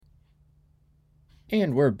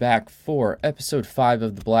And we're back for episode 5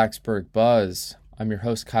 of the Blacksburg Buzz. I'm your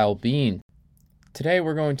host, Kyle Bean. Today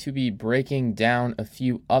we're going to be breaking down a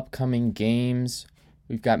few upcoming games.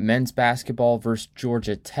 We've got men's basketball versus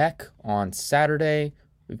Georgia Tech on Saturday.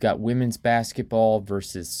 We've got women's basketball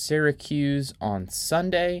versus Syracuse on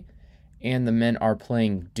Sunday. And the men are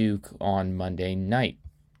playing Duke on Monday night.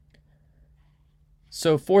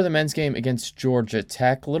 So for the men's game against Georgia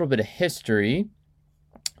Tech, a little bit of history.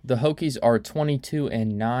 The Hokies are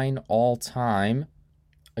 22-9 all-time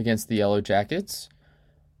against the Yellow Jackets,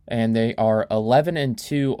 and they are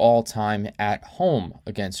 11-2 all-time at home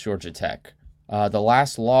against Georgia Tech. The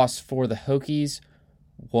last loss for the Hokies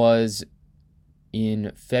was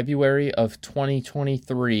in February of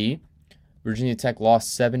 2023. Virginia Tech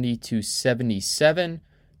lost 70-77.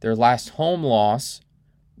 Their last home loss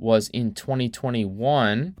was in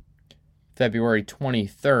 2021. February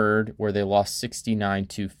 23rd, where they lost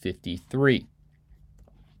 69-53.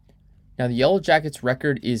 Now, the Yellow Jackets'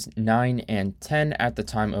 record is 9-10 at the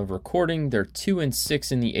time of recording. They're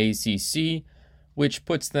 2-6 in the ACC, which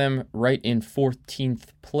puts them right in 14th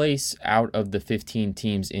place out of the 15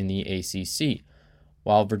 teams in the ACC.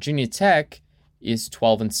 While Virginia Tech is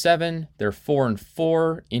 12-7, they're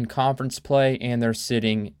 4-4 in conference play, and they're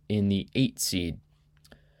sitting in the 8th seed.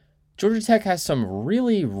 Georgia Tech has some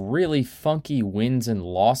really funky wins and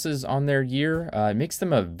losses on their year. It makes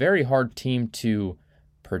them a very hard team to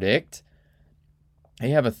predict. They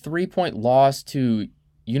have a 3-point loss to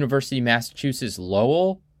University of Massachusetts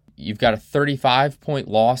Lowell. You've got a 35-point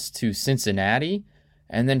loss to Cincinnati.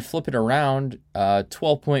 And then flip it around, a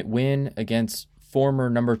 12-point win against former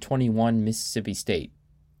number 21 Mississippi State.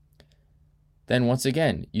 Then once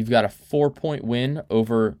again, you've got a 4-point win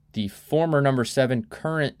over the former number 7,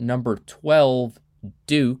 current number 12,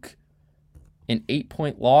 Duke. An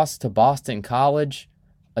 8-point loss to Boston College.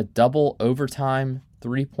 A double overtime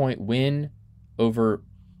 3-point win over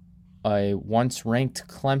a once-ranked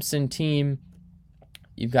Clemson team.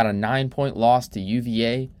 You've got a 9-point loss to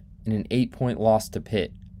UVA and an 8-point loss to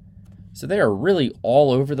Pitt. So they are really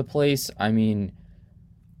all over the place. I mean,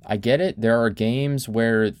 I get it. There are games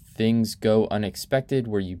where things go unexpected,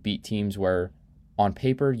 where you beat teams where on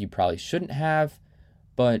paper you probably shouldn't have.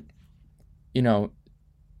 But,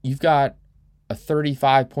 you've got a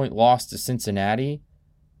 35-point loss to Cincinnati,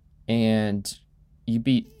 and you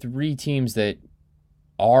beat 3 teams that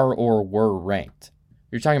are or were ranked.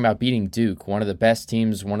 You're talking about beating Duke, one of the best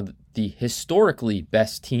teams, one of the historically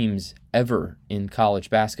best teams ever in college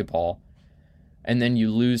basketball. And then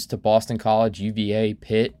you lose to Boston College, UVA,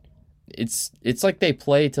 Pitt. It's like they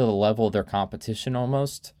play to the level of their competition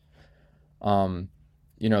almost. They're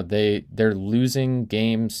losing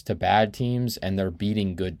games to bad teams and they're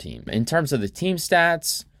beating good teams. In terms of the team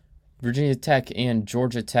stats, Virginia Tech and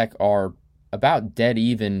Georgia Tech are about dead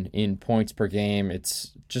even in points per game.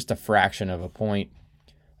 It's just a fraction of a point.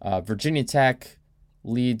 Virginia Tech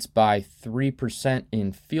leads by 3%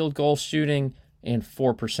 in field goal shooting and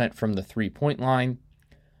 4% from the 3-point line.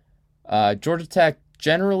 Georgia Tech,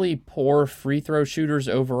 generally poor free throw shooters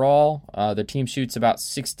overall. The team shoots about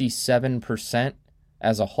 67%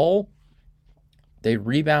 as a whole. They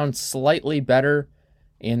rebound slightly better,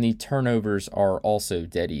 and the turnovers are also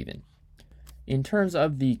dead even. In terms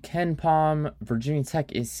of the KenPom, Virginia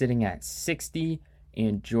Tech is sitting at 60,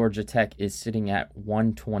 and Georgia Tech is sitting at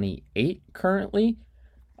 128 currently.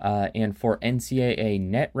 And for NCAA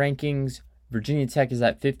net rankings, Virginia Tech is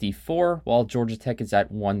at 54, while Georgia Tech is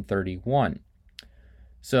at 131.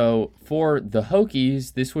 So for the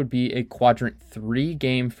Hokies, this would be a Quadrant 3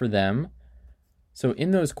 game for them. So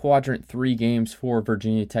in those Quadrant 3 games for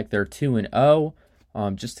Virginia Tech, they're 2-0.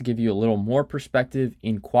 Just to give you a little more perspective,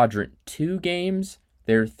 in Quadrant 2 games,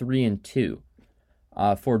 they're 3-2.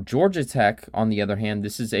 For Georgia Tech, on the other hand,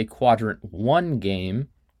 this is a Quadrant 1 game.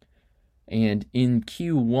 And in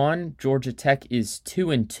Q1, Georgia Tech is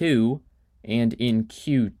 2-2. And in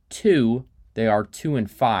Q2, they are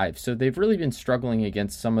 2-5. So they've really been struggling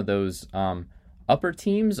against some of those upper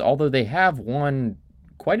teams, although they have won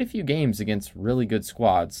quite a few games against really good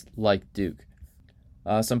squads like Duke.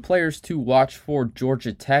 Some players to watch for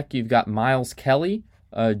Georgia Tech. You've got Miles Kelly,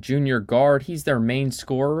 a junior guard. He's their main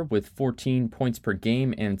scorer with 14 points per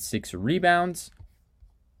game and 6 rebounds.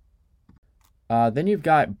 Then you've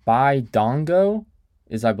got Bai Dongo,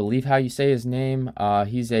 is I believe how you say his name.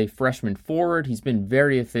 He's a freshman forward. He's been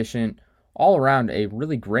very efficient. All around a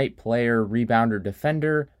really great player, rebounder,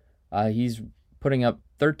 defender. He's putting up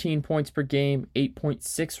 13 points per game,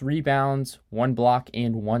 8.6 rebounds, 1 block,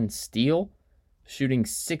 and 1 steal. Shooting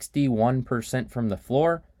 61% from the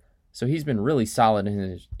floor. So he's been really solid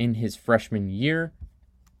in his freshman year.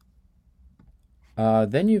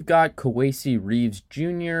 Then you've got Kawasi Reeves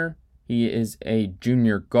Jr. He is a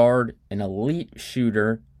junior guard, an elite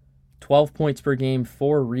shooter, 12 points per game,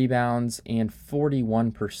 4 rebounds, and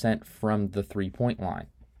 41% from the three-point line.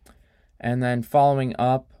 And then following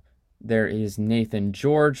up, there is Nathan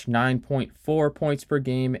George, 9.4 points per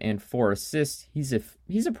game and 4 assists. He's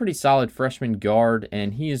a pretty solid freshman guard,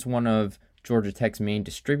 and he is one of Georgia Tech's main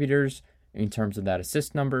distributors in terms of that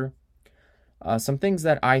assist number. Some things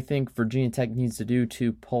that I think Virginia Tech needs to do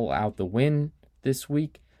to pull out the win this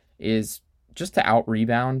week is just to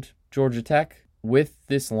out-rebound Georgia Tech. With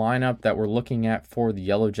this lineup that we're looking at for the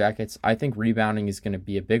Yellow Jackets, I think rebounding is going to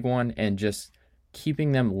be a big one, and just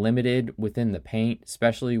keeping them limited within the paint,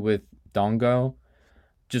 especially with Dongo,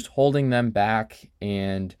 just holding them back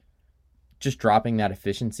and just dropping that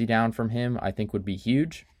efficiency down from him, I think would be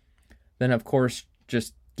huge. Then, of course,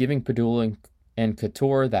 just giving Padula and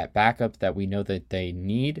Couture that backup that we know that they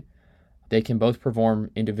need. They can both perform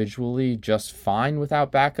individually just fine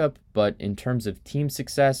without backup, but in terms of team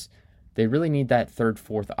success, they really need that third,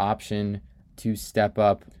 fourth option to step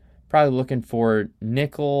up. Probably looking for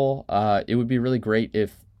nickel. It would be really great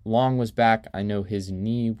if Long was back. I know his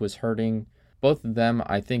knee was hurting. Both of them,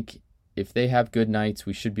 I think if they have good nights,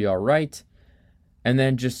 we should be all right. And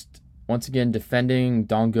then just, once again, defending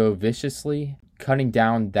Dongo viciously, cutting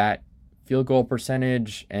down that field goal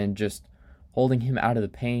percentage and just holding him out of the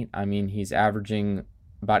paint. I mean, he's averaging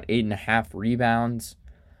about 8.5 rebounds.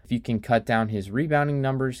 If you can cut down his rebounding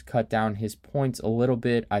numbers, cut down his points a little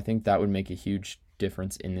bit, I think that would make a huge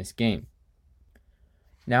difference in this game.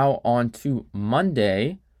 Now on to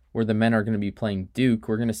Monday, where the men are going to be playing Duke.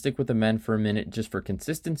 We're going to stick with the men for a minute just for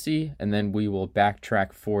consistency, and then we will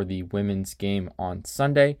backtrack for the women's game on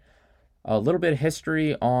Sunday. A little bit of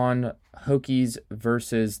history on Hokies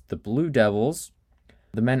versus the Blue Devils.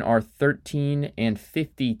 The men are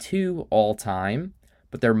 13-52 all time,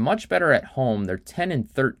 but they're much better at home. They're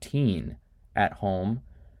 10-13 at home.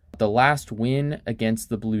 The last win against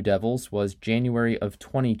the Blue Devils was January of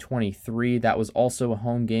 2023. That was also a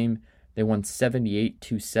home game. They won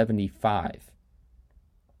 78-75.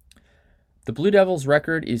 The Blue Devils'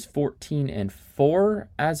 record is 14-4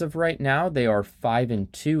 as of right now. They are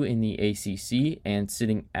 5-2 in the ACC and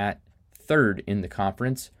sitting at third in the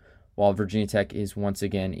conference, while Virginia Tech is once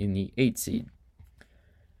again in the 8th seed.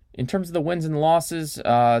 In terms of the wins and losses,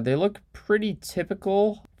 they look pretty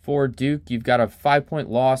typical for Duke. You've got a 5-point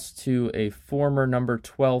loss to a former number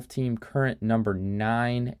 12 team, current number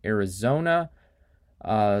 9 Arizona.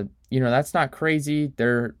 That's not crazy.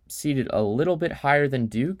 They're seated a little bit higher than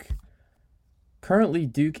Duke. Currently,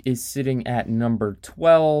 Duke is sitting at number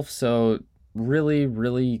 12, so really,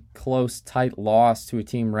 really close, tight loss to a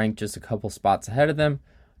team ranked just a couple spots ahead of them.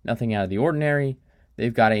 Nothing out of the ordinary.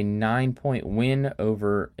 They've got a 9-point win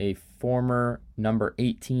over a former number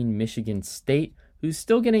 18 Michigan State, who's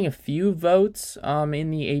still getting a few votes in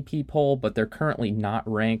the AP poll, but they're currently not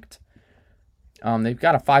ranked. They've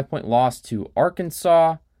got a 5-point loss to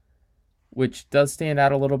Arkansas, which does stand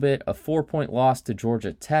out a little bit. A 4-point loss to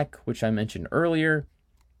Georgia Tech, which I mentioned earlier.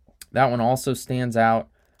 That one also stands out.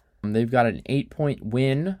 They've got an 8-point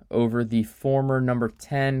win over the former number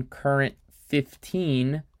 10, current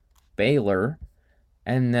 15 Baylor.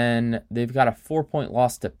 And then they've got a 4-point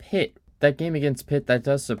loss to Pitt. That game against Pitt, that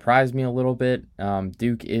does surprise me a little bit.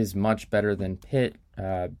 Duke is much better than Pitt.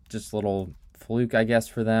 Just a little fluke, I guess,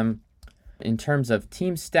 for them. In terms of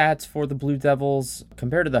team stats for the Blue Devils,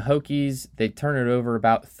 compared to the Hokies, they turn it over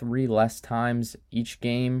about 3 less times each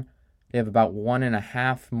game. They have about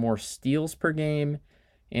 1.5 more steals per game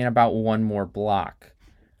and about 1 more block.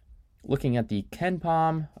 Looking at the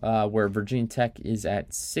KenPom, where Virginia Tech is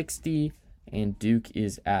at 60 and Duke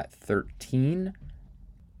is at 13.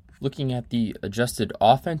 Looking at the adjusted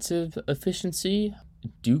offensive efficiency,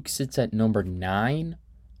 Duke sits at number 9,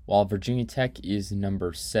 while Virginia Tech is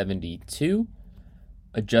number 72.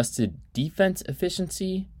 Adjusted defense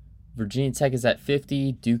efficiency, Virginia Tech is at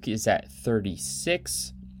 50, Duke is at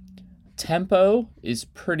 36. Tempo is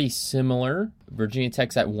pretty similar. Virginia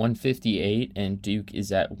Tech's at 158 and Duke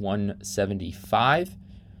is at 175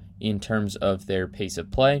 in terms of their pace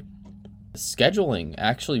of play. Scheduling,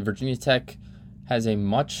 actually, Virginia Tech has a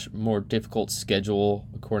much more difficult schedule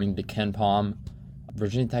according to KenPom.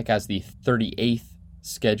 Virginia Tech has the 38th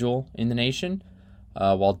schedule in the nation,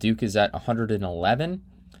 while Duke is at 111.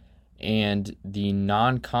 And the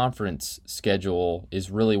non-conference schedule is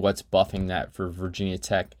really what's buffing that for Virginia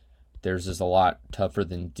Tech. Theirs is a lot tougher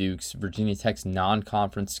than Duke's. Virginia Tech's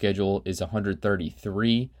non-conference schedule is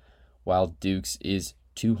 133, while Duke's is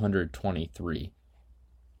 223.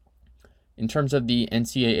 In terms of the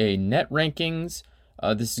NCAA net rankings,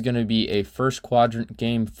 This is going to be a first quadrant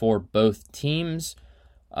game for both teams.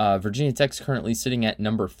 Virginia Tech's currently sitting at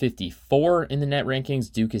number 54 in the net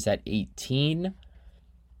rankings. Duke is at 18.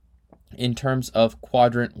 In terms of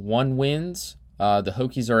quadrant 1 wins, the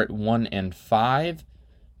Hokies are at 1-5.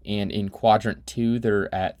 And in quadrant 2,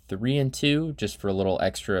 they're at 3-2, just for a little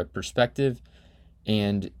extra perspective.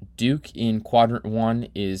 And Duke in quadrant 1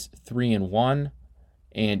 is 3-1.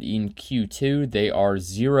 And in Q2, they are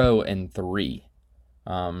 0-3.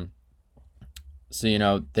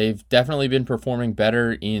 So, they've definitely been performing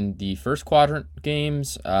better in the first quadrant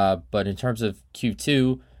games, but in terms of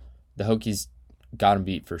Q2, the Hokies got them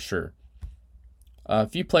beat for sure. A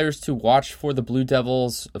few players to watch for the Blue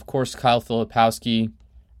Devils. Of course, Kyle Filipowski,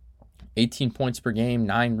 18 points per game,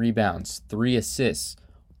 9 rebounds, 3 assists,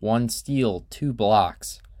 1 steal, 2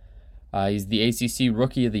 blocks. He's the ACC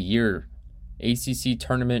Rookie of the Year, ACC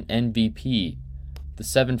Tournament MVP. The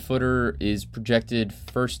 7-footer is projected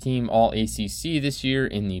first team All-ACC this year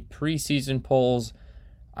in the preseason polls.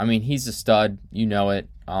 I mean, he's a stud. You know it.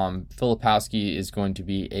 Filipowski is going to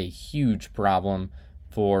be a huge problem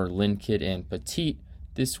for Lynn Kidd and Petit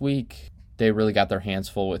this week. They really got their hands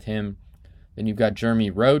full with him. Then you've got Jeremy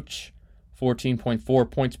Roach, 14.4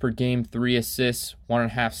 points per game, 3 assists,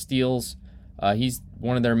 1.5 steals. He's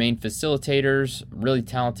one of their main facilitators, really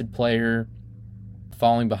talented player.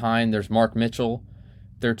 Falling behind, there's Mark Mitchell,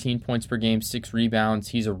 13 points per game, 6 rebounds.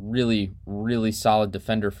 He's a really, really solid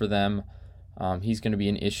defender for them. He's going to be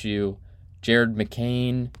an issue. Jared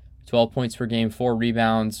McCain, 12 points per game, 4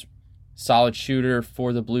 rebounds. Solid shooter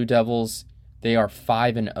for the Blue Devils. They are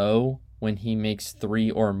 5-0 when he makes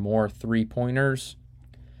 3 or more three-pointers.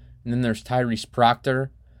 And then there's Tyrese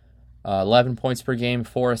Proctor, 11 points per game,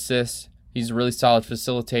 4 assists. He's a really solid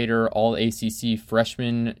facilitator, all ACC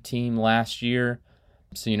freshman team last year.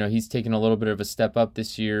 So, he's taken a little bit of a step up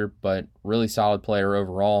this year, but really solid player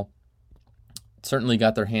overall. Certainly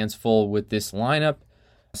got their hands full with this lineup.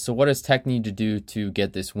 So what does Tech need to do to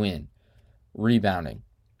get this win? Rebounding.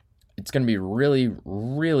 It's going to be really,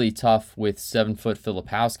 really tough with 7-foot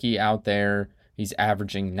Filipowski out there. He's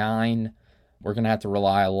averaging 9. We're going to have to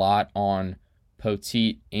rely a lot on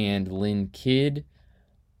Poteet and Lynn Kidd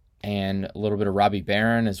and a little bit of Robbie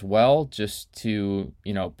Barron as well, just to,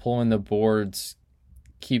 pull in the boards,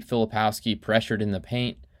 keep Filipowski pressured in the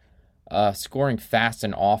paint. Scoring fast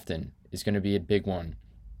and often is going to be a big one.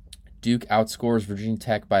 Duke outscores Virginia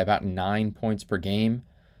Tech by about 9 points per game.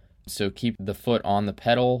 So keep the foot on the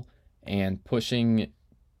pedal, and pushing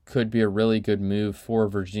could be a really good move for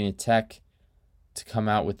Virginia Tech to come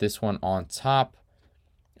out with this one on top.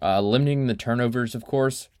 Limiting the turnovers, of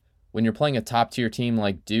course. When you're playing a top-tier team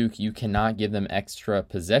like Duke, you cannot give them extra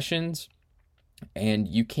possessions, and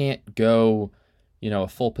you can't go, a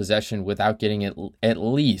full possession without getting at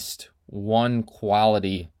least one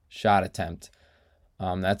quality shot attempt.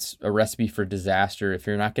 That's a recipe for disaster. If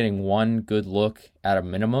you're not getting one good look at a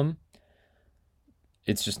minimum,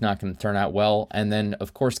 it's just not going to turn out well. And then,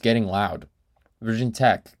 of course, getting loud. Virginia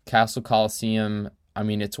Tech, Castle Coliseum,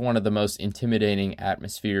 it's one of the most intimidating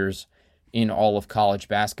atmospheres in all of college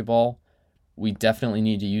basketball. We definitely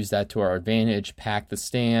need to use that to our advantage, pack the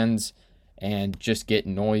stands, and just get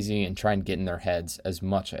noisy and try and get in their heads as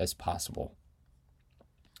much as possible.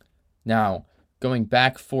 Now, going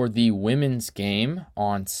back for the women's game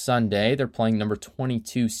on Sunday, they're playing number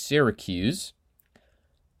 22 Syracuse.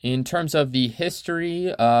 In terms of the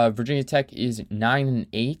history, Virginia Tech is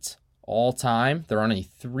 9-8 all time. They're on a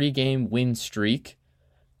 3-game win streak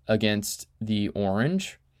against the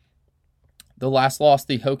Orange. The last loss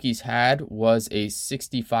the Hokies had was a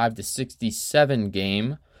 65-67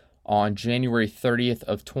 game on January 30th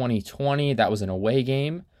of 2020. That was an away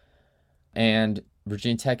game. And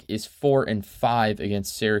Virginia Tech is 4-5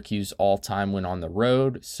 against Syracuse all time when on the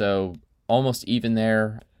road. So almost even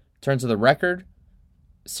there. In terms of the record,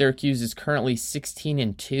 Syracuse is currently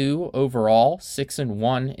 16-2 overall,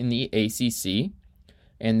 6-1 in the ACC,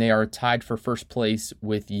 and they are tied for first place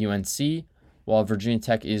with UNC, while Virginia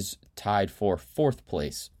Tech is tied for 4th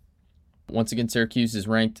place. Once again, Syracuse is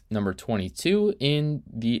ranked number 22 in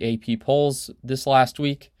the AP polls this last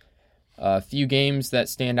week. A few games that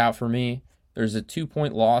stand out for me. There's a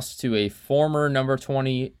 2-point loss to a former number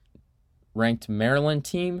 20 ranked Maryland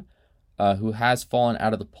team who has fallen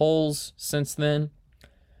out of the polls since then.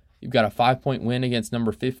 You've got a 5-point win against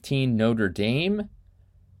number 15 Notre Dame.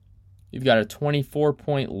 You've got a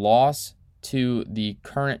 24-point loss to the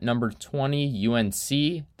current number 20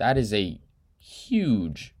 UNC. That is a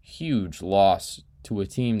huge, huge loss to a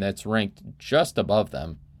team that's ranked just above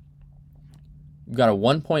them. You've got a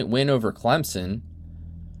 1-point win over Clemson,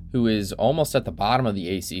 who is almost at the bottom of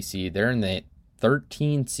the ACC. They're in the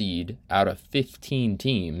 13 seed out of 15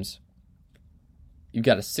 teams. You've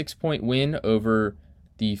got a 6-point win over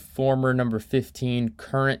the former number 15,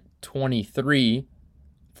 current 23,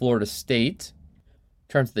 Florida State.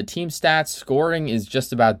 In terms of the team stats, scoring is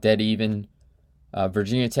just about dead even.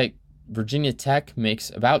 Virginia Tech makes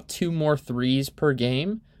about 2 more threes per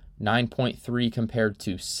game, 9.3 compared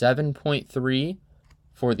to 7.3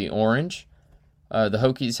 for the Orange. The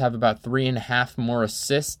Hokies have about 3.5 more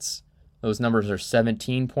assists. Those numbers are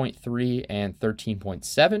 17.3 and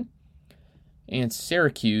 13.7. And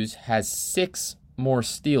Syracuse has 6 more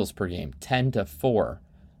steals per game, 10-4.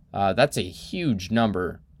 That's a huge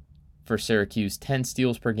number for Syracuse, 10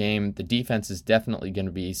 steals per game. The defense is definitely going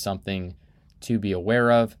to be something to be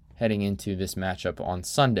aware of heading into this matchup on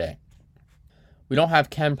Sunday. We don't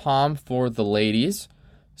have Ken Pom for the ladies.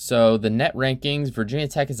 So the net rankings, Virginia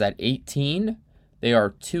Tech is at 18. They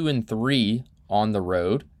are 2-3 on the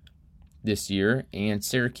road this year, and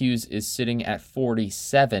Syracuse is sitting at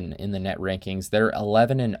 47 in the net rankings. They're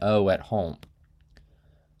 11-0 at home.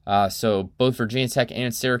 So both Virginia Tech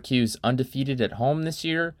and Syracuse undefeated at home this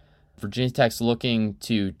year. Virginia Tech's looking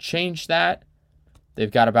to change that.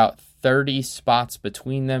 They've got about 30 spots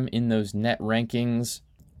between them in those net rankings.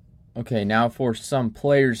 Okay, now for some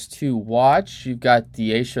players to watch. You've got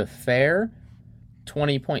Deasia Fair,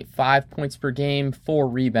 20.5 points per game, 4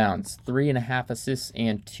 rebounds, 3.5 assists,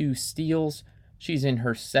 and 2 steals. She's in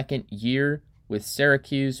her second year with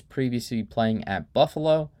Syracuse, previously playing at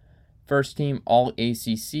Buffalo. First team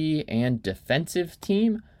All-ACC and defensive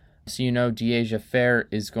team. So you know Deasia Fair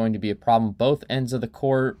is going to be a problem both ends of the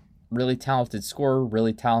court. Really talented scorer,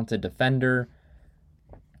 really talented defender.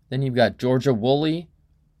 Then you've got Georgia Woolley,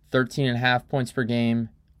 13.5 points per game,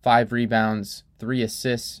 5 rebounds, 3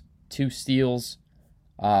 assists, 2 steals.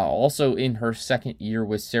 Also in her second year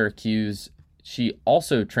with Syracuse, she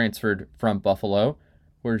also transferred from Buffalo,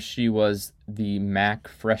 where she was the MAC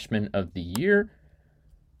Freshman of the Year.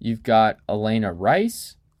 You've got Elena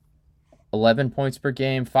Rice, 11 points per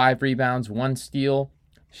game, 5 rebounds, 1 steal.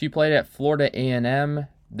 She played at Florida A&M,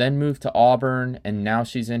 then moved to Auburn, and now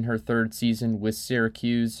she's in her 3rd season with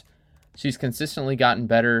Syracuse. She's consistently gotten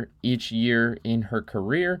better each year in her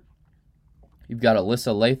career. You've got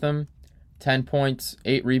Alyssa Latham, 10 points,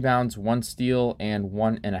 8 rebounds, 1 steal, and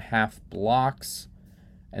 1.5 blocks.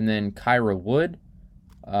 And then Kyra Wood,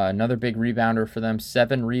 another big rebounder for them,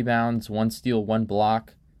 7 rebounds, 1 steal, 1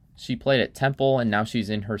 block. She played at Temple, and now she's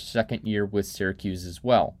in her second year with Syracuse as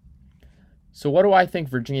well. So what do I think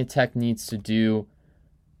Virginia Tech needs to do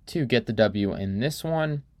to get the W in this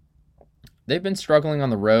one? They've been struggling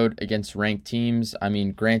on the road against ranked teams. I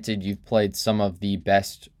mean, granted, you've played some of the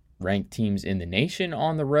best ranked teams in the nation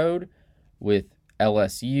on the road with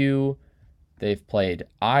LSU. They've played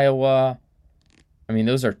Iowa. I mean,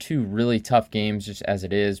 those are 2 really tough games just as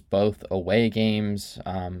it is, both away games.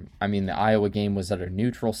 I mean, the Iowa game was at a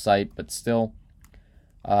neutral site, but still.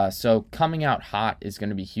 So coming out hot is going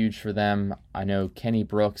to be huge for them. I know Kenny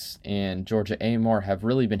Brooks and Georgia Amore have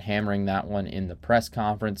really been hammering that one in the press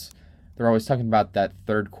conference. They're always talking about that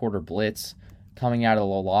third quarter blitz coming out of the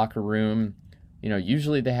locker room. You know,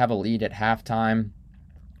 usually they have a lead at halftime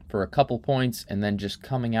for a couple points and then just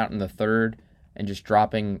coming out in the third and just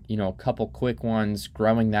dropping, you know, a couple quick ones,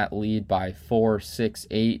 growing that lead by 4, 6,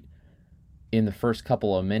 8 in the first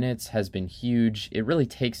couple of minutes has been huge. It really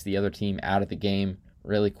takes the other team out of the game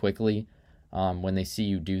really quickly when they see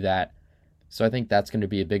you do that. So I think that's going to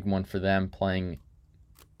be a big one for them, playing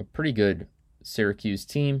a pretty good Syracuse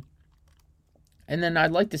team. And then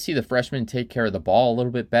I'd like to see the freshmen take care of the ball a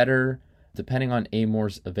little bit better. Depending on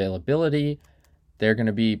Amore's availability, they're going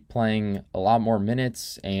to be playing a lot more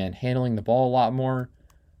minutes and handling the ball a lot more.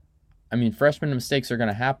 I mean, freshman mistakes are going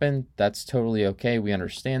to happen. That's totally okay. We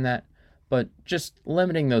understand that. But just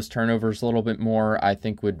limiting those turnovers a little bit more, I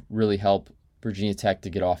think, would really help Virginia Tech to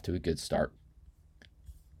get off to a good start.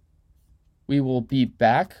 We will be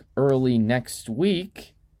back early next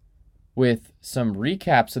week with some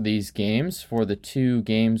recaps of these games for the 2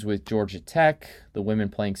 games with Georgia Tech, the women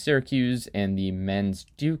playing Syracuse, and the men's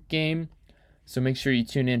Duke game. So make sure you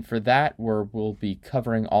tune in for that, where we'll be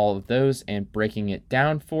covering all of those and breaking it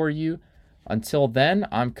down for you. Until then,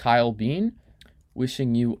 I'm Kyle Bean,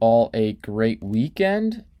 wishing you all a great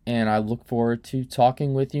weekend, and I look forward to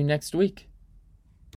talking with you next week.